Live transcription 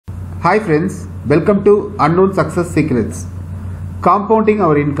Hi friends, welcome to Unknown Success Secrets. Compounding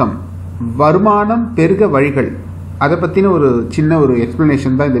our income. வருமானம் பெருக வழிகள். அதை பற்றின ஒரு சின்ன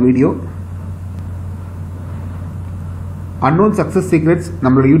எக்ஸ்பிளனேஷன் தான் இந்த வீடியோ. Unknown Success Secrets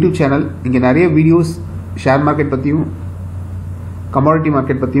நம்மளோட யூடியூப் சேனல். இங்கே நிறைய வீடியோஸ் ஷேர் மார்க்கெட் பற்றியும் கமாடிட்டி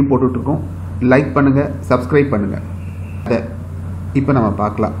மார்க்கெட் பற்றியும் போட்டுட்ருக்கோம். லைக் பண்ணுங்கள், சப்ஸ்கிரைப் பண்ணுங்கள். அதை இப்போ நம்ம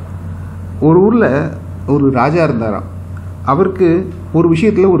பார்க்கலாம். ஒரு ஊரில் ஒரு ராஜா இருந்தாராம். அவருக்கு ஒரு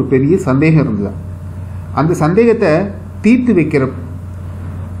விஷயத்தில் ஒரு பெரிய சந்தேகம் இருந்தது. அந்த சந்தேகத்தை தீர்த்து வைக்கிற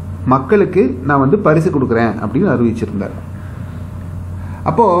மக்களுக்கு நான் பரிசு கொடுக்குறேன் அப்படின்னு அறிவிச்சிருந்தார்.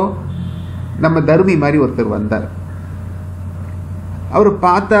 அப்போது நம்ம தருமி மாதிரி ஒருத்தர் வந்தார். அவர்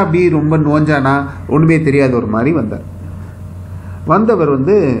பார்த்தா அப்படி ரொம்ப நோஞ்சானா ஒன்றுமே தெரியாத ஒரு மாதிரி வந்தார். வந்தவர்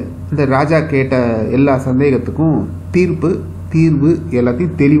இந்த ராஜா கேட்ட எல்லா சந்தேகத்துக்கும் தீர்வு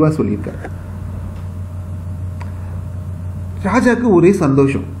எல்லாத்தையும் தெளிவாக சொல்லியிருக்கார். ராஜாவுக்கு ஒரே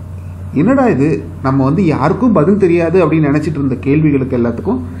சந்தோஷம். என்னடா இது, நம்ம யாருக்கும் பதில் தெரியாது அப்படின்னு நினச்சிட்டு இருந்த கேள்விகளுக்கு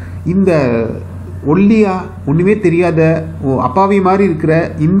எல்லாத்துக்கும் இந்த ஒல்லியா ஒன்றுமே தெரியாத அப்பாவி மாதிரி இருக்கிற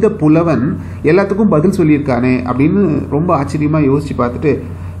இந்த புலவன் எல்லாத்துக்கும் பதில் சொல்லியிருக்கானே அப்படின்னு ரொம்ப ஆச்சரியமாக யோசித்து பார்த்துட்டு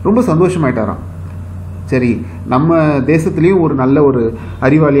ரொம்ப சந்தோஷமாயிட்டாராம். சரி, நம்ம தேசத்துலேயும் ஒரு நல்ல ஒரு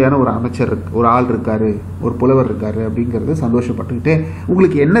அறிவாளியான ஒரு அமைச்சர் ஒரு ஆள் இருக்கார், ஒரு புலவர் இருக்கார் அப்படிங்கிறத சந்தோஷப்பட்டுக்கிட்டே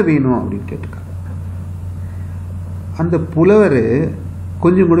உங்களுக்கு என்ன வேணும் அப்படின்னு கேட்டிருக்காரு. அந்த புலவர்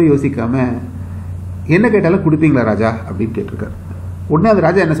கொஞ்சம் கூட யோசிக்காம என்ன கேட்டாலும் கொடுப்பீங்களா ராஜா அப்படின்னு கேட்டிருக்காரு. உடனே அந்த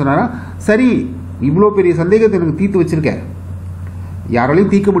ராஜா என்ன சொன்னாரா, சரி, இவ்வளோ பெரிய சந்தேகத்தை எனக்கு தீர்த்து வச்சிருக்கேன்,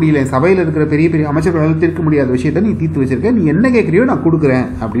 யாராலையும் தீர்க்க முடியல, சபையில் இருக்கிற பெரிய பெரிய அமைச்சர்களாலும் தீர்க்க முடியாத விஷயத்த நீ தீர்த்து வச்சிருக்க, நீ என்ன கேட்குறியோ நான் கொடுக்குறேன்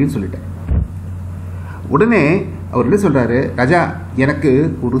அப்படின்னு சொல்லிட்டேன். உடனே அவர் என்ன சொல்றாரு, ராஜா எனக்கு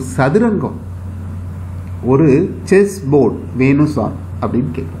ஒரு சதுரங்கம், ஒரு செஸ் போர்டு வேணும் சார்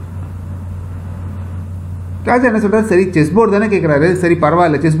அப்படின்னு கேட்குறாரு. ராஜா என்ன சொல்றாரு, சரி செஸ் போர்டு தானே கேட்குறாரு, சரி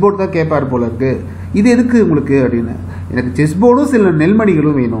பரவாயில்ல, செஸ் போர்டு தான் கேட்பாரு போல இருக்கு, இது எதுக்கு உங்களுக்கு அப்படின்னு. எனக்கு செஸ் போர்டும் சில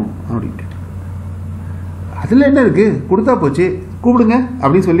நெல்மணிகளும் வேணும் அப்படின்னு. அதில் என்ன இருக்கு, கொடுத்தா போச்சு, கூப்பிடுங்க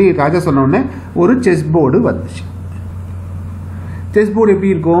அப்படின்னு சொல்லி ராஜா சொன்ன உடனே ஒரு செஸ் போர்டு வந்துச்சு. செஸ் போர்டு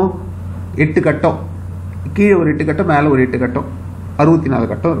எப்படி இருக்கும், 8 கட்டம், கீழே ஒரு 8 கட்டம், மேலே ஒரு 8 கட்டம்,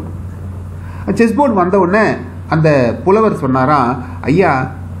 64 கட்டம் இருக்கும். செஸ் போர்டு வந்த உடனே அந்த புலவர் சொன்னாராம், ஐயா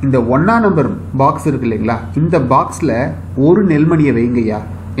இந்த 1ஆம் நம்பர் பாக்ஸ் இருக்கு இல்லைங்களா, இந்த பாக்ஸில் ஒரு நெல்மணியை வைங்கய்யா,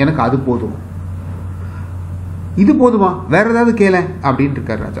 எனக்கு அது போதும். இது போதுமா, வேற ஏதாவது கேள அப்படின்ட்டு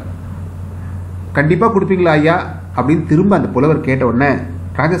இருக்கார் ராஜா. கண்டிப்பாக கொடுப்பீங்களா ஐயா அப்படின்னு திரும்ப அந்த புலவர் கேட்ட உடனே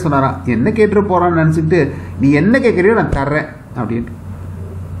ராஜா சொன்னாராம், என்ன கேட்டுற போறான்னு நினச்சிக்கிட்டு நீ என்ன கேட்குறியோ நான் தர்றேன் அப்படின்ட்டு,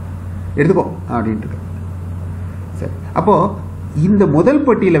 எடுத்துக்கோ அப்படின்ட்டு. சரி, அப்போது இந்த முதல்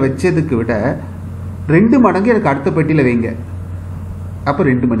பெட்டியில் வச்சதுக்கு விட 2 மடங்கு எனக்கு அடுத்த பெட்டியில் வைங்க, அப்போ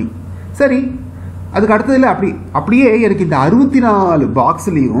 2 மணி. சரி, அதுக்கு அடுத்ததில் அப்படியே எனக்கு இந்த 64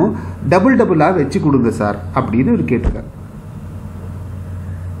 பாக்ஸ்லேயும் டபுளாக வச்சு கொடுங்க சார் அப்படின்னு ஒரு கேட்டிருக்காரு.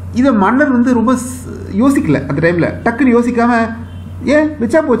 இதை மன்னர் ரொம்ப யோசிக்கல. அந்த டைமில் டக்குன்னு யோசிக்காம, ஏன்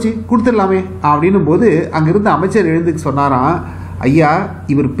வச்சா போச்சு கொடுத்துடலாமே அப்படின்னும் போது அங்கிருந்த அமைச்சர் எழுந்துக்கு சொன்னாராம், ஐயா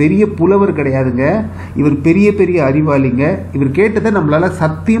இவர் பெரிய புலவர் கிடையாதுங்க, இவர் பெரிய பெரிய அறிவாளிங்க, இவர் கேட்டதை நம்மளால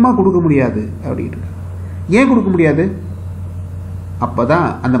சத்தியமாக கொடுக்க முடியாது அப்படின்ட்டு. ஏன் கொடுக்க முடியாது? அப்போதான்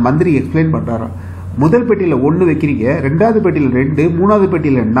அந்த மந்திரி எக்ஸ்பிளைன் பண்ணுறாராம், முதல் பெட்டியில் 1 வைக்கிறீங்க, 2வது பெட்டியில் 2, 3வது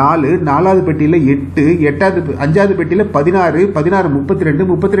பெட்டியில் 4, 4வது பெட்டியில் 8, 5வது பெட்டியில் 16, 16 32,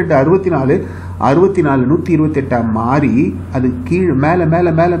 32 64, 64 128 மாறி அது கீழே மேலே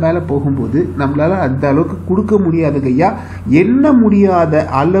மேலே மேலே மேலே போகும்போது நம்மளால அந்த அளவுக்கு கொடுக்க முடியாதுங்க ஐயா, என்ன முடியாத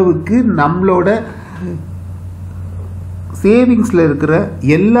அளவுக்கு நம்மளோட சேவிங்ஸில் இருக்கிற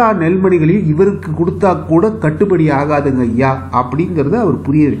எல்லா நெல்மணிகளையும் இவருக்கு கொடுத்தா கூட கட்டுப்படி ஆகாதுங்க ஐயா அப்படிங்கிறத அவர்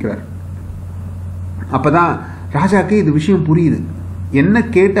புரிய வைக்கிறார். அப்போதான் ராஜாக்கு இது விஷயம் புரியுது. என்ன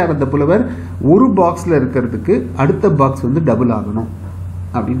கேட்டார் அந்த புலவர், ஒரு பாக்ஸில் இருக்கிறதுக்கு அடுத்த பாக்ஸ் டபுள் ஆகணும்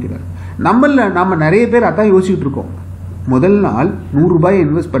அப்படின்றார். நம்ம நிறைய பேர் அதான் யோசிச்சுட்டு இருக்கோம். முதல் நாள் 100 ரூபாய்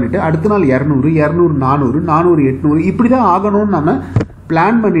இன்வெஸ்ட் பண்ணிட்டு அடுத்த நாள் 200, 200 400, 400 800 இப்படி தான் ஆகணும்னு நம்ம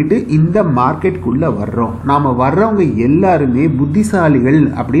பிளான் பண்ணிட்டு இந்த மார்க்கெட்டுக்குள்ளே வர்றோம். நாம் வர்றவங்க எல்லாருமே புத்திசாலிகள்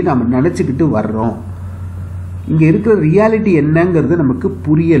அப்படின்னு நம்ம நினச்சிக்கிட்டு வர்றோம். இங்கே இருக்கிற ரியாலிட்டி என்னங்கிறது நமக்கு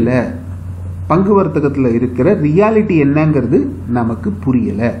புரியலை. பங்கு வர்த்தகத்தில் இருக்கிற ரியாலிட்டி என்னங்கிறது நமக்கு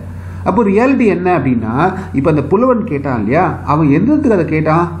புரியலை. அப்போ ரியாலிட்டி என்ன அப்படின்னா, இப்போ அந்த புலவன் கேட்டான் இல்லையா, அவன் எந்தத்துக்கு அதை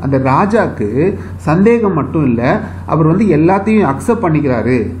கேட்டான், அந்த ராஜாக்கு சந்தேகம் மட்டும் இல்லை, அவர் எல்லாத்தையும் அக்செப்ட்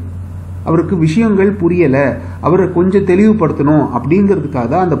பண்ணிக்கிறாரு, அவருக்கு விஷயங்கள் புரியலை, அவரை கொஞ்சம் தெளிவுபடுத்தணும் அப்படிங்கிறதுக்காக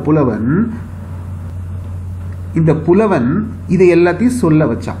தான் அந்த புலவன் இதை எல்லாத்தையும் சொல்ல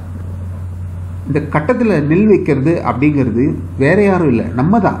வச்சான். இந்த கட்டத்தில் நெல் வைக்கிறது அப்படிங்கிறது வேற யாரும் இல்லை,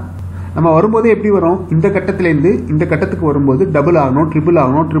 நம்ம தான். நம்ம வரும்போதே எப்படி வரும், இந்த கட்டத்திலேருந்து இந்த கட்டத்துக்கு வரும்போது டபுள் ஆகணும், ட்ரிபிள்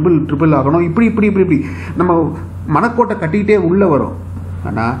ஆகணும், ட்ரிபிள் ஆகணும், இப்படி இப்படி இப்படி இப்படி நம்ம மனக்கோட்டை கட்டிக்கிட்டே உள்ளே வரும்.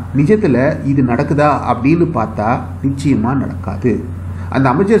 ஆனால் நிஜத்தில் இது நடக்குதா அப்படின்னு பார்த்தா நிச்சயமாக நடக்காது. அந்த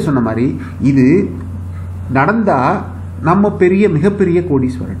அமைச்சர் சொன்ன மாதிரி இது நடந்தால் நம்ம மிகப்பெரிய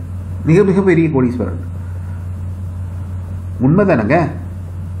கோடீஸ்வரன், மிகப்பெரிய கோடீஸ்வரன். உண்மைதானங்க?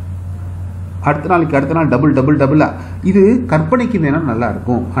 அடுத்த நாள் டபுளா. இது கற்பனைக்கு வேணால் நல்லா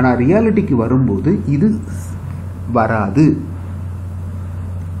இருக்கும், ஆனால் ரியாலிட்டிக்கு வரும்போது இது வராது.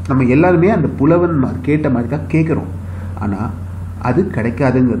 நம்ம எல்லாருமே அந்த புலவன் கேட்ட மாதிரி தான் கேட்குறோம், ஆனால் அது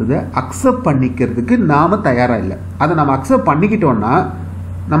கிடைக்காதுங்கிறத அக்செப்ட் பண்ணிக்கிறதுக்கு நாம் தயாராக இல்லை. அதை நம்ம அக்செப்ட் பண்ணிக்கிட்டோம்னா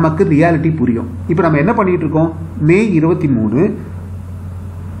நமக்கு ரியாலிட்டி புரியும். இப்போ நம்ம என்ன பண்ணிகிட்டு இருக்கோம், மே 23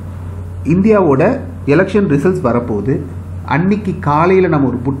 இந்தியாவோட எலெக்ஷன் ரிசல்ட்ஸ் வரப்போகுது. அன்னைக்கு காலையில் நம்ம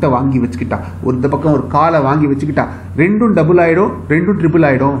ஒரு புட்டை வாங்கி வச்சுக்கிட்டா, இந்த பக்கம் ஒரு காலை வாங்கி வச்சுக்கிட்டா, ரெண்டும் டபுள் ஆகிடும், ரெண்டும் ட்ரிபிள்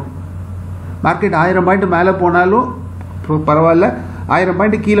ஆகிடும். மார்க்கெட் 1000 பாயிண்ட் மேலே போனாலும் பரவாயில்ல, 1000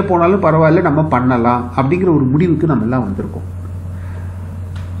 பாயிண்ட் கீழே போனாலும் பரவாயில்ல, நம்ம பண்ணலாம் அப்படிங்கிற ஒரு முடிவுக்கு நம்ம எல்லாம் வந்திருக்கோம்.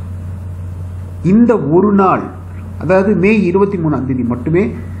 இந்த ஒரு நாள், அதாவது மே 23 மட்டுமே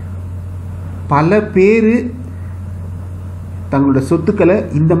பல பேர் தங்களோட சொத்துக்களை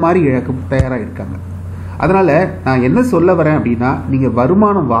இந்த மாதிரி இழக்க தயாராக இருக்காங்க. அதனால் நான் என்ன சொல்ல வரேன் அப்படின்னா, நீங்கள்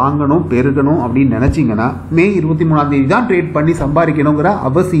வருமானம் வாங்கணும், பெருகணும் அப்படின்னு நினச்சிங்கன்னா மே 23 தான் ட்ரேட் பண்ணி சம்பாதிக்கணுங்கிற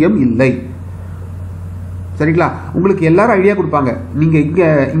அவசியம் இல்லை. சரிங்களா? உங்களுக்கு எல்லாரும் ஐடியா கொடுப்பாங்க, நீங்கள்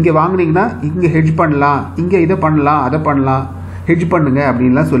இங்கே வாங்கினீங்கன்னா இங்கே ஹெட்ஜ் பண்ணலாம், இங்கே இதை பண்ணலாம், அதை பண்ணலாம், ஹெட்ஜ் பண்ணுங்க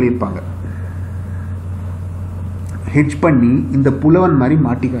அப்படின்லாம் சொல்லியிருப்பாங்க. ஹெட்ஜ் பண்ணி இந்த புலவன் மாதிரி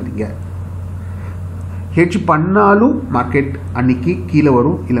மாட்டிக்காதீங்க. ஹெட்ஜ் பண்ணாலும் மார்க்கெட் அன்னைக்கு கீழே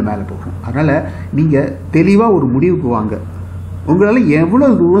வரும், இல்லை மேலே போகும். அதனால் நீங்கள் தெளிவாக ஒரு முடிவுக்கு வாங்க. உங்களால் எவ்வளோ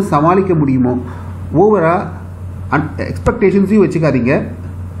தூரம் சமாளிக்க முடியுமோ ஓவராக எக்ஸ்பெக்டேஷன்ஸையும் வச்சுக்காதீங்க.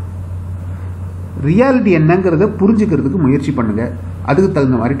 ரியாலிட்டி என்னங்கிறத புரிஞ்சுக்கிறதுக்கு முயற்சி பண்ணுங்கள். அதுக்கு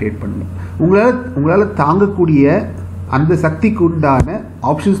தகுந்த மாதிரி ட்ரேட் பண்ணுங்கள். உங்களால் தாங்கக்கூடிய அந்த சக்திக்கு உண்டான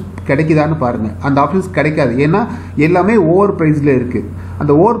ஆப்ஷன்ஸ் கிடைக்குதான்னு பாருங்கள். அந்த ஆப்ஷன்ஸ் கிடைக்காது, ஏன்னா எல்லாமே ஓவர் ப்ரைஸில் இருக்குது.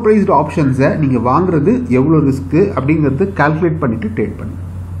 அந்த ஓவர் ப்ரைஸ்டு ஆப்ஷன்ஸை நீங்கள் வாங்குறது எவ்வளோ ரிஸ்க்கு அப்படிங்கிறது கால்குலேட் பண்ணிவிட்டு ட்ரேட் பண்ணுங்கள்.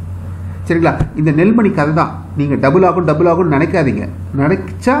 சரிங்களா? இந்த நெல்மணி கதை தான். நீங்கள் டபுள் ஆகும்னு நினைக்காதீங்க.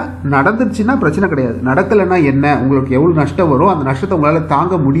 நினைச்சா நடந்துருச்சுன்னா பிரச்சனை கிடையாது, நடக்கலைன்னா என்ன, உங்களுக்கு எவ்வளோ நஷ்டம் வரும், அந்த நஷ்டத்தை உங்களால்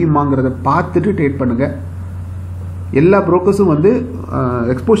தாங்க முடியுமாங்கிறத பார்த்துட்டு ட்ரேட் பண்ணுங்கள். எல்லா புரோக்கர்ஸும்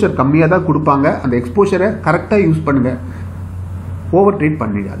எக்ஸ்போஷர் கம்மியாக தான் கொடுப்பாங்க. அந்த எக்ஸ்போஷரை கரெக்டாக யூஸ் பண்ணுங்கள், ஓவர் ட்ரேட்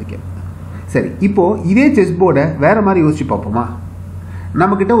பண்ணிடாதீங்க. சரி, இப்போது இதே செஸ் போர்டை வேறு மாதிரி யோசிச்சு பார்ப்போமா?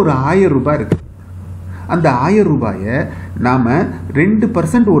 நம்மக்கிட்ட ஒரு 1000 ரூபாய் இருக்குது. அந்த 1000 ரூபாயை நாம்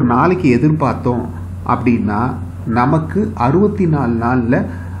 2% ஒரு நாளைக்கு எதிர்பார்த்தோம் அப்படின்னா நமக்கு 64 நாளில்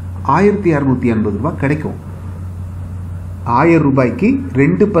 1280 ரூபாய் கிடைக்கும். 1000 ரூபாய்க்கு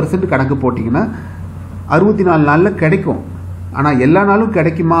 2% கணக்கு போட்டிங்கன்னா 64 நாளில் கிடைக்கும். ஆனால் எல்லா நாளும்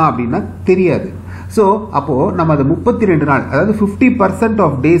கிடைக்குமா அப்படின்னா தெரியாது. ஸோ அப்போது நம்ம அதை 32 நாள், அதாவது 50%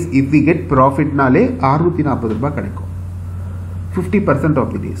 of days if we get ப்ராஃபிட்னாலே 640 ரூபாய் கிடைக்கும். 50%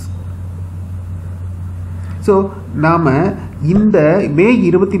 ஆஃப் தி டேஸ். ஸோ நாம் இந்த மே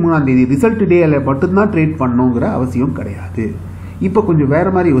 23 ரிசல்ட் டேயில் மட்டும்தான் ட்ரேட் பண்ணணுங்கிற அவசியம் கிடையாது. இப்போ கொஞ்சம்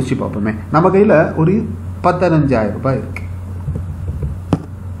வேறு மாதிரி யோசிச்சு பார்ப்போமே. நம்ம கையில் ஒரு 15,000 ரூபாய் இருக்கு.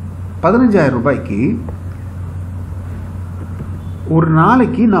 15,000 ரூபாய்க்கு ஒரு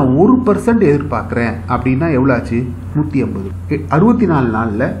நாளைக்கு நான் 1% எதிர்பார்க்குறேன் அப்படின்னா எவ்வளோ ஆச்சு? 150. 64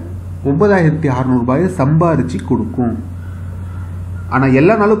 நாளில் 9,600 ரூபாயை சம்பாரித்து கொடுக்கும். ஆனால்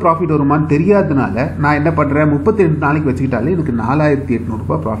எல்லா நாளும் ப்ராஃபிட் வருமானு தெரியாததுனால நான் என்ன பண்ணுறேன், 32 நாளைக்கு வச்சுக்கிட்டாலே எனக்கு 4,800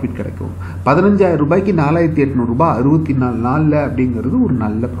 ரூபாய் ப்ராஃபிட் கிடைக்கும். 15,000 ரூபாய்க்கு 4,800 ரூபாய் 64 நாளில் அப்படிங்கிறது ஒரு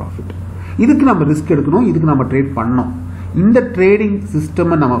நல்ல ப்ராஃபிட். இதுக்கு நம்ம ரிஸ்க் எடுக்கணும், இதுக்கு நம்ம ட்ரேட் பண்ணணும். இந்த ட்ரேடிங்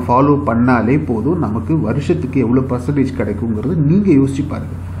சிஸ்டமை நம்ம ஃபாலோ பண்ணாலே போதும், நமக்கு வருஷத்துக்கு எவ்வளோ பர்சன்டேஜ் கிடைக்குங்கிறது நீங்கள் யோசிச்சு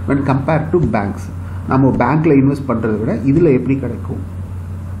பாருங்கள். when compared to பேங்க்ஸ், நம்ம பேங்க்கில் இன்வெஸ்ட் பண்ணுறதை விட இதில் எப்படி கிடைக்கும்?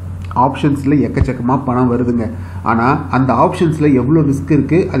 ஆப்ஷன்ஸில் எக்கச்சக்கமாக பணம் வருதுங்க. ஆனால் அந்த ஆப்ஷன்ஸில் எவ்வளோ ரிஸ்க்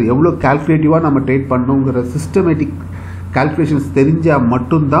இருக்குது, அது எவ்வளோ கால்குலேட்டிவாக நம்ம ட்ரேட் பண்ணணுங்கிற சிஸ்டமேட்டிக் கால்குலேஷன்ஸ் தெரிஞ்சால்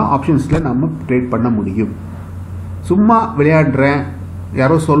மட்டும்தான் ஆப்ஷன்ஸில் நம்ம ட்ரேட் பண்ண முடியும். சும்மா விளையாடுறேன்,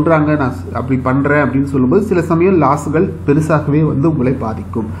 யாரோ சொல்கிறாங்க நான் அப்படி பண்ணுறேன் அப்படின்னு சொல்லும்போது சில சமயம் லாஸுகள் பெருசாகவே உங்களை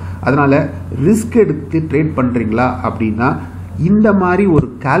பாதிக்கும். அதனால் ரிஸ்க் எடுத்து ட்ரேட் பண்ணுறீங்களா அப்படின்னா இந்த மாதிரி ஒரு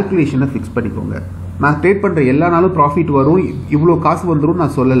கால்குலேஷனை ஃபிக்ஸ் பண்ணிக்கோங்க. நான் ட்ரேட் பண்ணுற எல்லா நாளும் ப்ராஃபிட் வரும், இவ்வளோ காசு வந்துடும்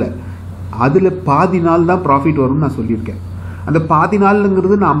நான் சொல்லலை. அதில் பாதி நாள் தான் ப்ராஃபிட் வரும்னு நான் சொல்லியிருக்கேன். அந்த பாதி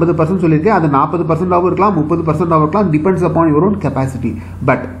நாளுங்கிறது நான் 50% சொல்லியிருக்கேன். அது 40%ஆகவும் இருக்கலாம், 30%ஆகவும் இருக்கலாம், depends upon your own capacity.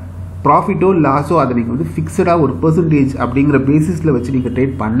 But ப்ராஃபிட்டோ லாஸோ அதை நீங்கள் ஃபிக்ஸடாக ஒரு பெர்சன்டேஜ் அப்படிங்கிற பேசிஸில் வச்சு நீங்கள்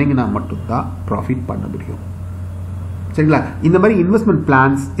ட்ரேட் பண்ணிங்கன்னா மட்டும்தான் ப்ராஃபிட் பண்ண முடியும். சரிங்களா? இந்த மாதிரி இன்வெஸ்ட்மெண்ட்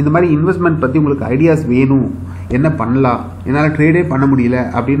பிளான்ஸ், இந்த மாதிரி இன்வெஸ்ட்மெண்ட் பற்றி உங்களுக்கு ஐடியாஸ் வேணும், என்ன பண்ணலாம், என்னால் ட்ரேடே பண்ண முடியல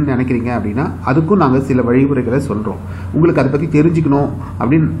அப்படின்னு நினைக்கிறீங்க அப்படின்னா அதுக்கும் நாங்கள் சில வழிமுறைகளை சொல்கிறோம். உங்களுக்கு அதை பற்றி தெரிஞ்சுக்கணும்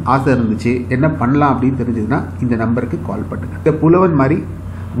அப்படின்னு ஆசை இருந்துச்சு, என்ன பண்ணலாம் அப்படின்னு தெரிஞ்சதுன்னா இந்த நம்பருக்கு கால் பண்ணுங்கள். இந்த புலவன் மாதிரி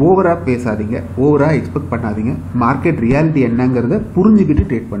ஓவராக பேசாதீங்க, ஓவராக எக்ஸ்பெக்ட் பண்ணாதீங்க. மார்க்கெட் ரியாலிட்டி என்னங்கிறத புரிஞ்சுக்கிட்டு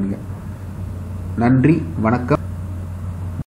ட்ரேட் பண்ணுங்கள். நன்றி, வணக்கம்.